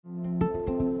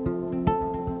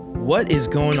What is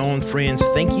going on, friends?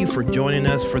 Thank you for joining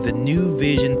us for the New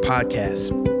Vision podcast.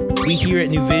 We here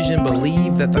at New Vision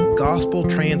believe that the gospel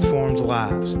transforms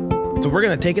lives. So we're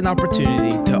going to take an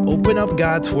opportunity to open up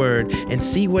God's word and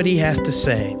see what he has to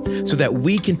say so that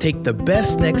we can take the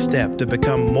best next step to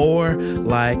become more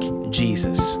like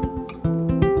Jesus.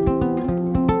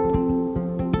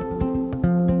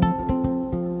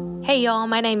 Hey y'all,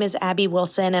 my name is Abby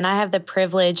Wilson and I have the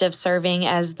privilege of serving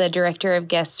as the Director of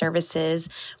Guest Services.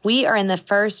 We are in the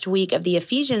first week of the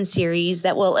Ephesians series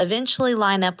that will eventually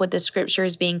line up with the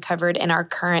scriptures being covered in our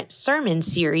current sermon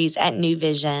series at New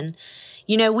Vision.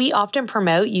 You know, we often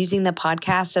promote using the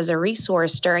podcast as a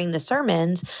resource during the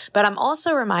sermons, but I'm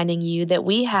also reminding you that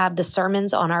we have the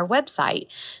sermons on our website.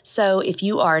 So if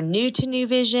you are new to New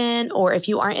Vision, or if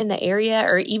you aren't in the area,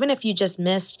 or even if you just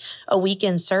missed a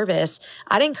weekend service,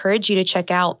 I'd encourage you to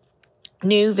check out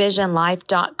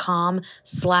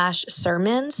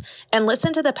newvisionlife.com/sermons and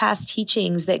listen to the past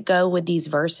teachings that go with these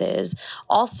verses.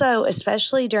 Also,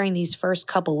 especially during these first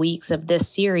couple weeks of this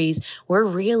series, we're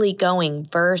really going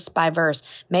verse by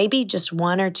verse, maybe just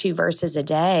one or two verses a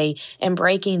day and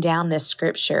breaking down this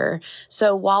scripture.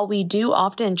 So while we do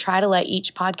often try to let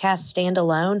each podcast stand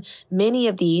alone, many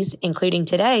of these, including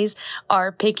today's,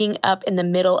 are picking up in the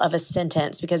middle of a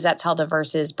sentence because that's how the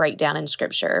verses break down in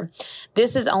scripture.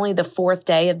 This is only the fourth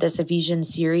day of this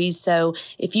Ephesians series. So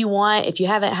if you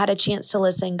haven't had a chance to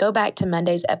listen, go back to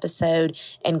Monday's episode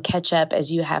and catch up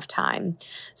as you have time.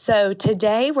 So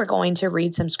today we're going to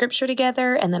read some scripture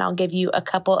together and then I'll give you a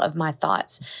couple of my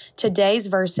thoughts. Today's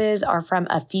verses are from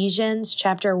Ephesians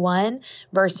chapter 1,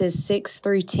 verses 6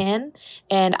 through 10.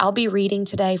 And I'll be reading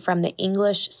today from the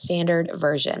English Standard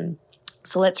Version.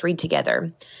 So let's read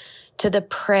together. To the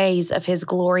praise of his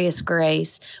glorious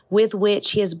grace, with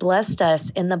which he has blessed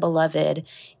us in the beloved.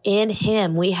 In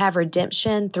him we have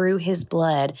redemption through his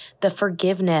blood, the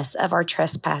forgiveness of our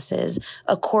trespasses,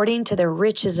 according to the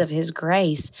riches of his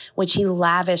grace, which he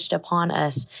lavished upon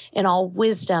us in all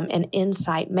wisdom and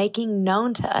insight, making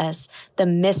known to us the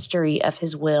mystery of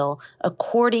his will,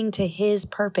 according to his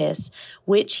purpose,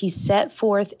 which he set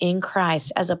forth in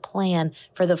Christ as a plan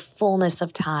for the fullness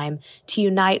of time, to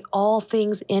unite all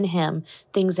things in him,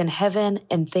 things in heaven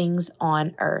and things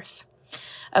on earth.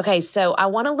 Okay, so I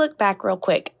want to look back real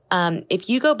quick. If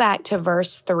you go back to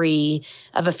verse 3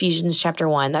 of Ephesians chapter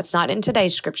 1, that's not in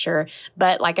today's scripture,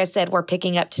 but like I said, we're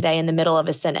picking up today in the middle of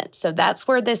a sentence. So that's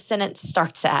where this sentence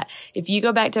starts at. If you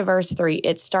go back to verse 3,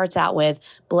 it starts out with,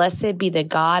 "Blessed be the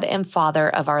God and Father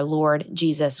of our Lord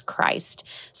Jesus Christ."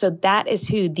 So that is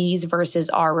who these verses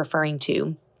are referring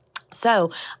to.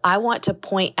 So I want to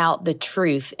point out the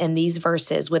truth in these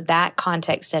verses with that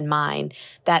context in mind,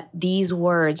 that these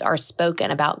words are spoken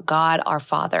about God our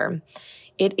Father.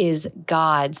 It is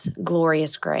God's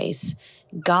glorious grace.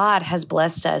 God has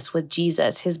blessed us with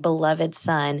Jesus, his beloved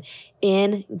Son.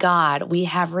 In God, we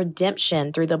have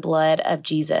redemption through the blood of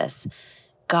Jesus.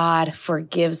 God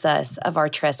forgives us of our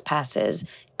trespasses.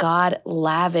 God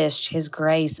lavished his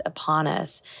grace upon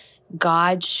us.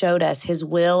 God showed us his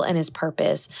will and his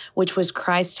purpose, which was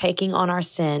Christ taking on our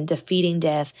sin, defeating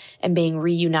death, and being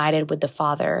reunited with the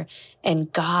Father.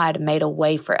 And God made a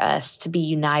way for us to be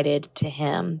united to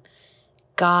him.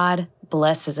 God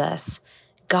blesses us.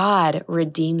 God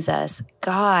redeems us.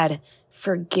 God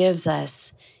forgives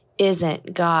us.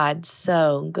 Isn't God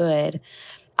so good?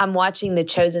 I'm watching the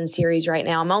Chosen series right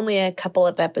now. I'm only a couple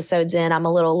of episodes in. I'm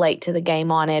a little late to the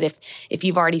game on it. If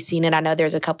you've already seen it, I know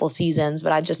there's a couple seasons,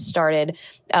 but I just started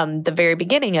the very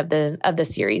beginning of the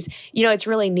series. You know, it's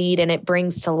really neat and it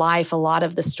brings to life a lot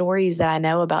of the stories that I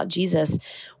know about Jesus.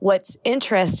 What's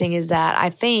interesting is that I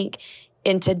think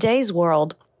in today's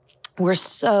world, we're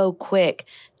so quick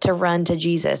to run to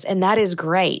Jesus. And that is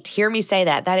great. Hear me say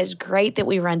that. That is great that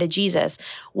we run to Jesus.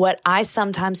 What I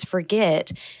sometimes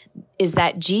forget is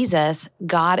that Jesus,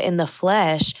 God in the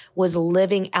flesh, was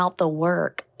living out the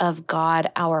work of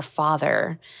God our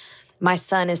Father. My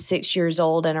son is 6 years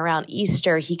old, and around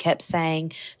Easter, he kept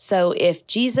saying, so if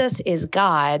Jesus is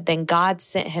God, then God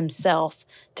sent himself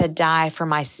to die for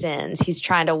my sins. He's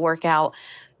trying to work out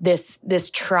this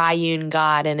triune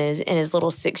God in his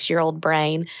little 6-year-old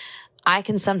brain. I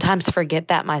can sometimes forget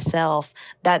that myself,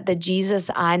 that the Jesus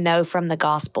I know from the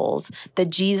Gospels, the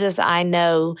Jesus I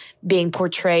know being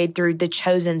portrayed through the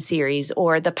Chosen series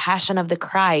or the Passion of the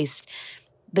Christ,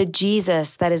 the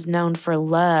Jesus that is known for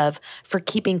love, for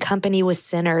keeping company with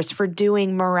sinners, for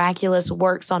doing miraculous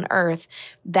works on earth,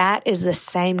 that is the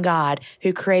same God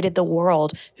who created the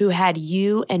world, who had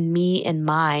you and me in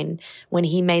mind when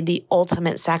he made the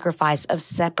ultimate sacrifice of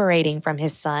separating from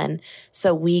his son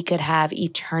so we could have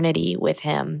eternity with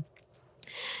him.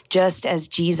 Just as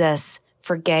Jesus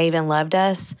forgave and loved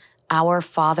us, our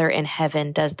Father in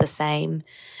heaven does the same.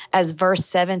 As verse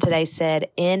 7 today said,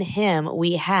 in him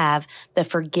we have the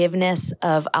forgiveness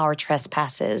of our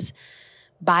trespasses.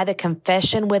 By the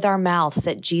confession with our mouths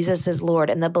that Jesus is Lord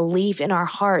and the belief in our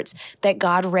hearts that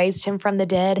God raised him from the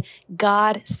dead,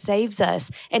 God saves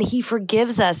us and he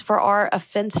forgives us for our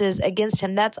offenses against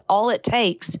him. That's all it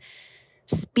takes.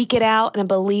 Speak it out and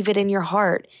believe it in your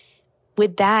heart.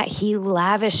 With that, he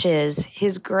lavishes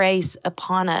his grace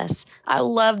upon us. I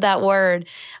love that word.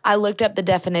 I looked up the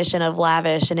definition of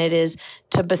lavish, and it is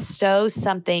to bestow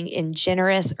something in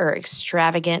generous or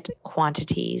extravagant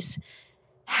quantities.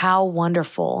 How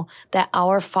wonderful that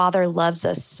our Father loves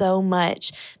us so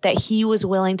much that he was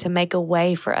willing to make a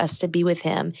way for us to be with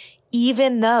him,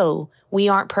 even though we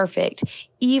aren't perfect,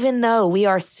 even though we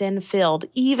are sin-filled,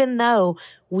 even though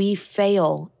we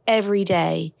fail every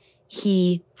day.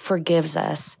 He forgives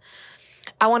us.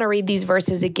 I want to read these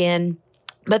verses again,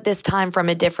 but this time from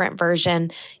a different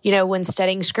version. You know, when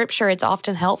studying scripture, it's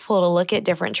often helpful to look at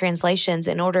different translations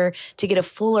in order to get a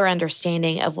fuller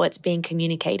understanding of what's being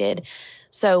communicated.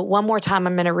 So one more time,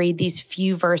 I'm going to read these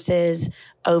few verses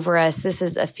over us. This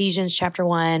is Ephesians chapter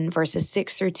 1, verses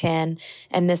 6 through 10.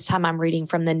 And this time I'm reading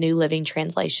from the New Living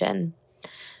Translation.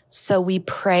 So we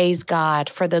praise God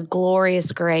for the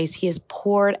glorious grace he has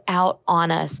poured out on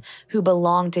us who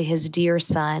belong to his dear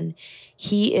Son.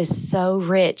 He is so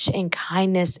rich in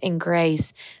kindness and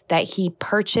grace that he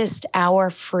purchased our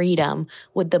freedom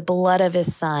with the blood of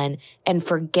his Son and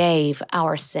forgave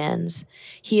our sins.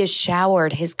 He has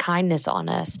showered his kindness on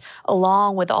us,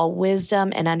 along with all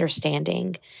wisdom and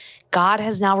understanding. God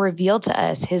has now revealed to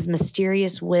us his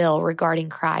mysterious will regarding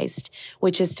Christ,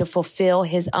 which is to fulfill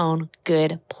his own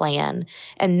good plan.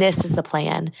 And this is the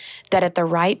plan, that at the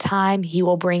right time, he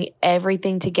will bring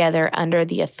everything together under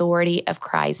the authority of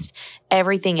Christ,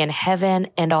 everything in heaven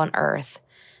and on earth.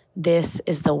 This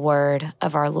is the word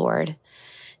of our Lord.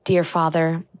 Dear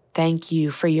Father, thank you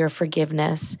for your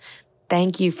forgiveness.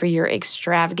 Thank you for your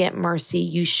extravagant mercy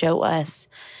you show us.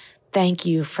 Thank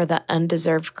you for the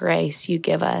undeserved grace you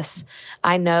give us.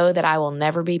 I know that I will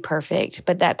never be perfect,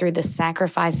 but that through the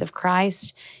sacrifice of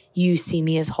Christ, you see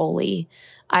me as holy.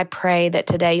 I pray that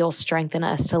today you'll strengthen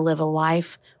us to live a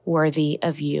life worthy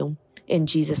of you. In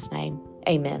Jesus' name,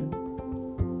 amen.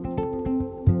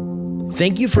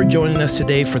 Thank you for joining us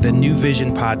today for the New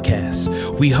Vision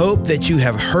podcast. We hope that you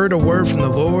have heard a word from the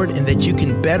Lord and that you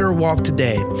can better walk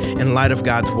today in light of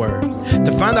God's word.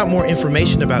 To find out more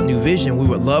information about New Vision, we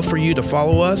would love for you to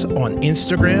follow us on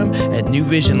Instagram at New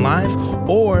Vision Life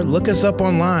or look us up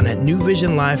online at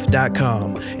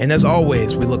newvisionlife.com. And as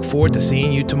always, we look forward to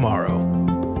seeing you tomorrow.